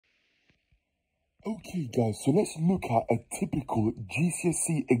Okay guys, so let's look at a typical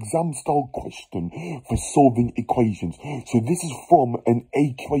GCSE exam style question for solving equations. So this is from an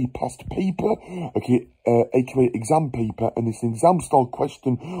AQA past paper, okay, AQA exam paper, and it's an exam style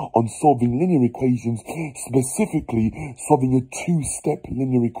question on solving linear equations, specifically solving a two-step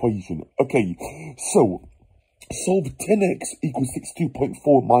linear equation. Okay, so solve 10x equals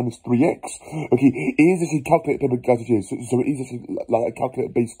 62.4 minus 3x. Okay, it is actually calculated paper, guys, here, so it is actually like a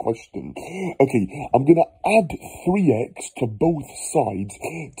calculator based question. Okay, I'm gonna add 3x to both sides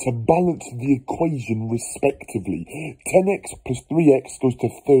to balance the equation respectively. 10x plus 3x goes to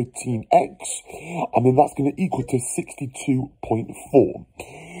 13x, and then that's gonna equal to 62.4.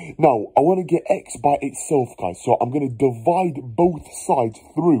 Now, I want to get x by itself, guys, so I'm going to divide both sides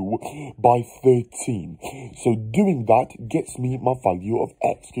through by 13. So doing that gets me my value of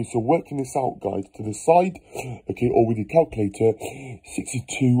x. Okay, so working this out, guys, to the side, okay, or with your calculator,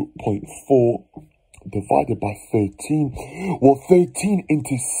 62.4 divided by 13. Well, 13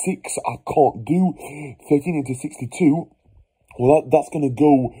 into 6 I can't do. 13 into 62, well, that's going to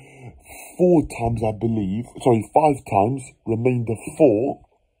go 4 times, I believe. Sorry, 5 times, remainder 4.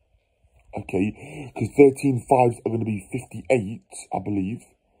 Okay, because 13 fives are going to be 58, I believe.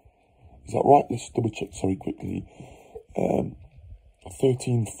 Is that right? Let's double check, sorry, quickly.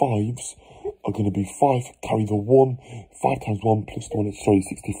 13 fives are going to be 5, carry the 1, 5 times 1 plus the 1, sorry,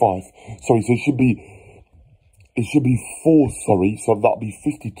 65. Sorry, so it should be 4, sorry, so that'll be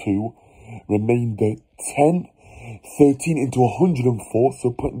 52, remainder 10, 13 into 104,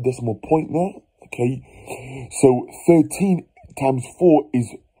 so put a decimal point there, okay. So 13 times 4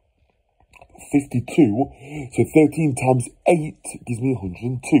 is 52, so 13 times 8 gives me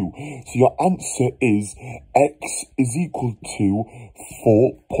 102. So your answer is x is equal to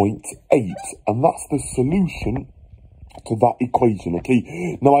 4.8, and that's the solution to that equation.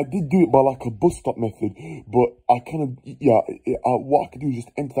 Okay, now I did do it by like a bus stop method, but I kind of, what I could do is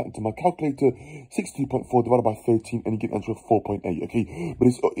just enter that into my calculator, 62.4 divided by 13, and you get an answer of 4.8. Okay, but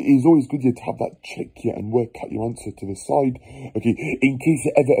it is always good here to have that check here and work out your answer to the side. Okay, in case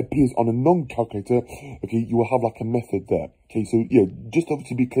it ever appears on a non-calculator, okay, you will have like a method there. Okay, so yeah, just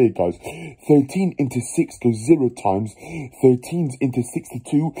obviously be clear, guys. 13 into 6 goes 0 times. 13 into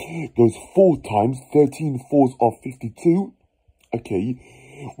 62 goes 4 times. 13 fours are 52. Okay,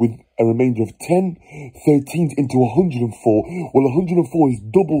 with a remainder of 10. 13 into 104. Well, 104 is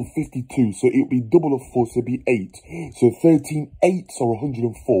double 52, so it would be double of 4, so it would be 8. So 13 eighths are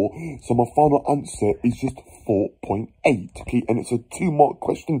 104. So my final answer is just 4.8. Okay, and it's a 2-mark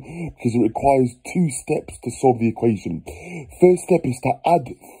question because it requires 2 steps to solve the equation. First step is to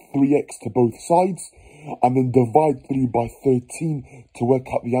add 3x to both sides, and then divide through by 13 to work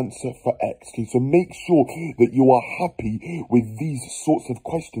out the answer for x. Okay, so make sure that you are happy with these sorts of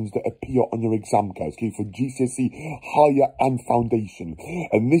questions that appear on your exam, guys, okay, for GCSE higher and foundation.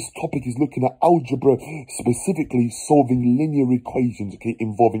 And this topic is looking at algebra, specifically solving linear equations, okay,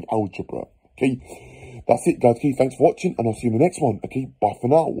 involving algebra. Okay, that's it, guys. Okay, thanks for watching, and I'll see you in the next one. Okay, bye for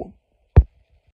now.